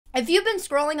If you've been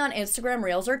scrolling on Instagram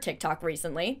Reels or TikTok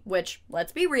recently, which,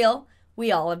 let's be real, we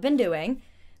all have been doing,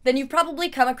 then you've probably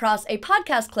come across a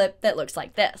podcast clip that looks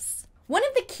like this. One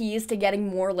of the keys to getting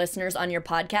more listeners on your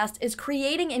podcast is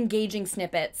creating engaging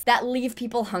snippets that leave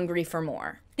people hungry for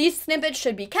more. These snippets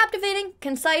should be captivating,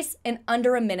 concise, and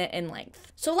under a minute in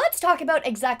length. So let's talk about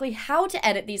exactly how to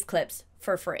edit these clips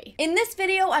for free. In this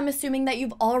video, I'm assuming that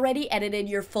you've already edited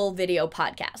your full video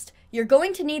podcast. You're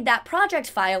going to need that project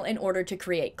file in order to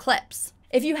create clips.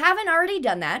 If you haven't already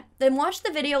done that, then watch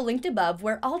the video linked above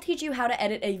where I'll teach you how to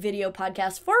edit a video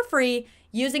podcast for free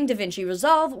using DaVinci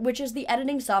Resolve, which is the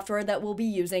editing software that we'll be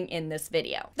using in this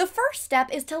video. The first step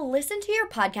is to listen to your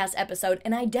podcast episode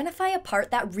and identify a part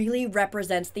that really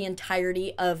represents the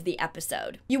entirety of the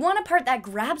episode. You want a part that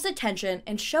grabs attention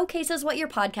and showcases what your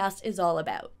podcast is all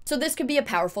about. So this could be a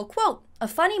powerful quote, a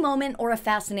funny moment, or a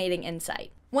fascinating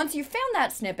insight. Once you've found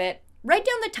that snippet, write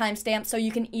down the timestamp so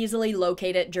you can easily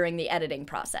locate it during the editing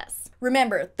process.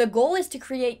 Remember, the goal is to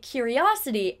create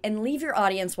curiosity and leave your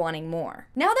audience wanting more.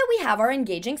 Now that we have our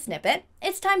engaging snippet,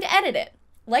 it's time to edit it.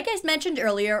 Like I mentioned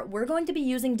earlier, we're going to be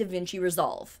using DaVinci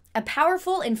Resolve, a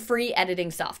powerful and free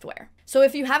editing software. So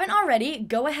if you haven't already,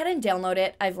 go ahead and download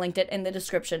it. I've linked it in the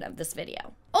description of this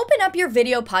video. Open up your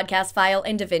video podcast file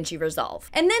in DaVinci Resolve,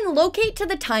 and then locate to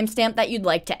the timestamp that you'd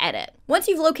like to edit. Once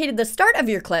you've located the start of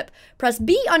your clip, press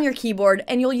B on your keyboard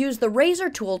and you'll use the razor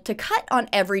tool to cut on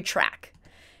every track.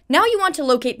 Now you want to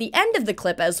locate the end of the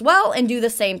clip as well and do the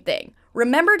same thing.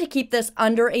 Remember to keep this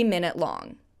under a minute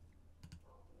long.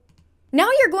 Now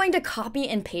you're going to copy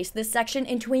and paste this section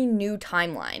into a new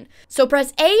timeline. So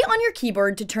press A on your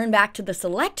keyboard to turn back to the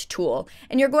Select tool,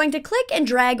 and you're going to click and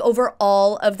drag over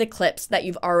all of the clips that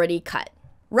you've already cut.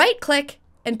 Right-click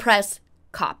and press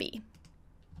Copy.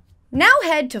 Now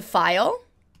head to File,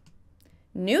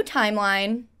 New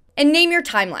Timeline, and name your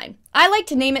timeline. I like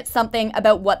to name it something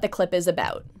about what the clip is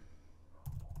about.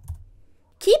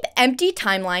 Keep Empty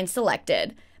Timeline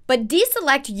selected, but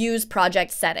deselect Use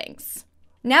Project Settings.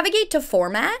 Navigate to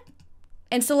Format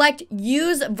and select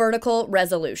Use Vertical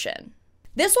Resolution.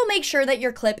 This will make sure that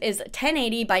your clip is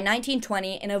 1080 by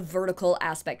 1920 in a vertical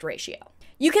aspect ratio.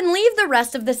 You can leave the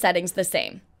rest of the settings the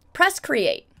same. Press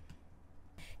Create.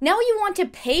 Now you want to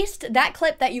paste that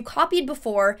clip that you copied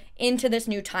before into this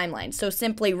new timeline. So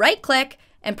simply right-click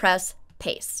and press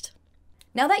Paste.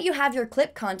 Now that you have your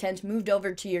clip content moved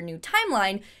over to your new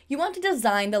timeline, you want to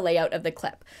design the layout of the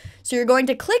clip. So you're going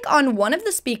to click on one of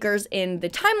the speakers in the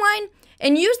timeline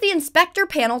and use the inspector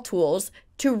panel tools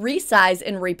to resize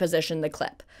and reposition the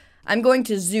clip. I'm going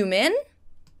to zoom in,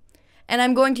 and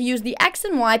I'm going to use the X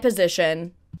and Y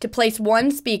position to place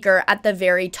one speaker at the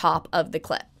very top of the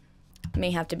clip. It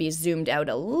may have to be zoomed out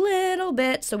a little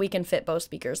bit so we can fit both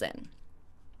speakers in.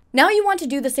 Now you want to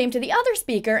do the same to the other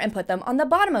speaker and put them on the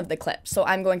bottom of the clip. So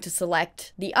I'm going to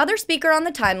select the other speaker on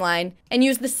the timeline and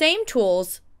use the same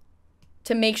tools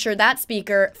to make sure that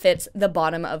speaker fits the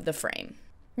bottom of the frame.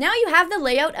 Now you have the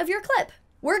layout of your clip.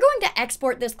 We're going to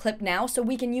export this clip now so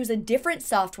we can use a different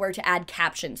software to add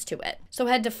captions to it. So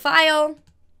head to File,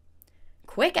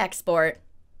 Quick Export,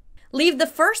 leave the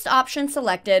first option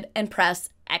selected and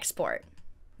press Export.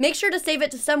 Make sure to save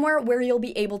it to somewhere where you'll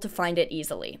be able to find it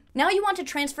easily. Now you want to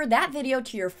transfer that video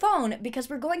to your phone because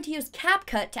we're going to use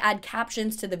CapCut to add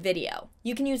captions to the video.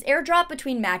 You can use AirDrop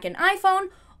between Mac and iPhone,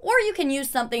 or you can use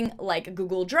something like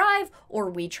Google Drive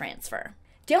or WeTransfer.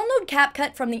 Download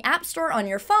CapCut from the App Store on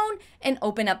your phone and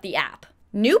open up the app.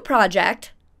 New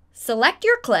project, select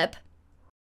your clip,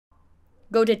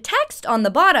 go to Text on the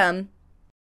bottom,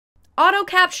 Auto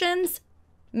Captions,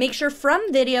 make sure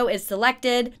From Video is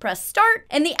selected, press Start,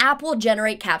 and the app will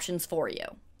generate captions for you.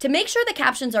 To make sure the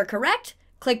captions are correct,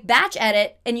 click Batch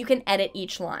Edit, and you can edit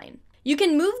each line. You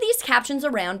can move these captions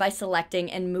around by selecting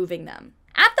and moving them.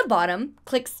 At the bottom,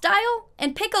 click Style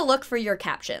and pick a look for your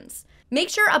captions. Make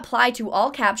sure Apply to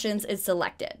All Captions is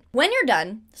selected. When you're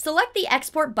done, select the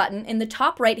Export button in the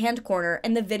top right-hand corner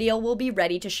and the video will be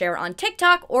ready to share on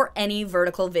TikTok or any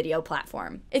vertical video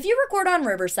platform. If you record on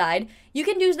Riverside, you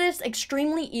can do this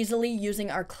extremely easily using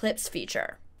our Clips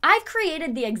feature. I've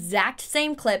created the exact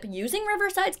same clip using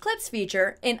Riverside's Clips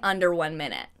feature in under 1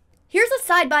 minute. Here's a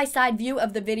side-by-side view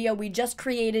of the video we just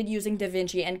created using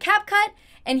DaVinci and CapCut,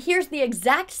 and here's the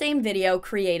exact same video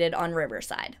created on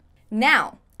Riverside.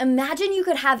 Now, imagine you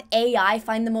could have AI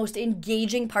find the most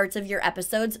engaging parts of your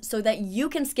episodes so that you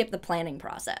can skip the planning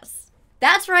process.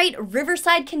 That's right,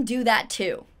 Riverside can do that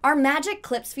too. Our Magic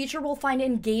Clips feature will find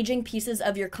engaging pieces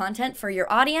of your content for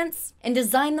your audience and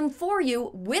design them for you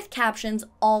with captions,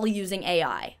 all using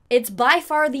AI. It's by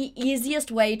far the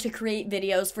easiest way to create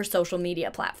videos for social media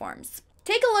platforms.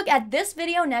 Take a look at this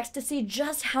video next to see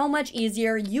just how much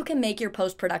easier you can make your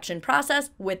post-production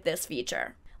process with this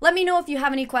feature. Let me know if you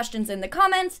have any questions in the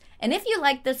comments, and if you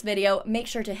liked this video, make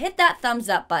sure to hit that thumbs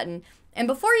up button. And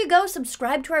before you go,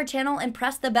 subscribe to our channel and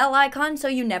press the bell icon so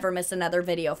you never miss another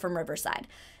video from Riverside.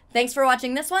 Thanks for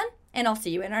watching this one, and I'll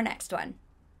see you in our next one.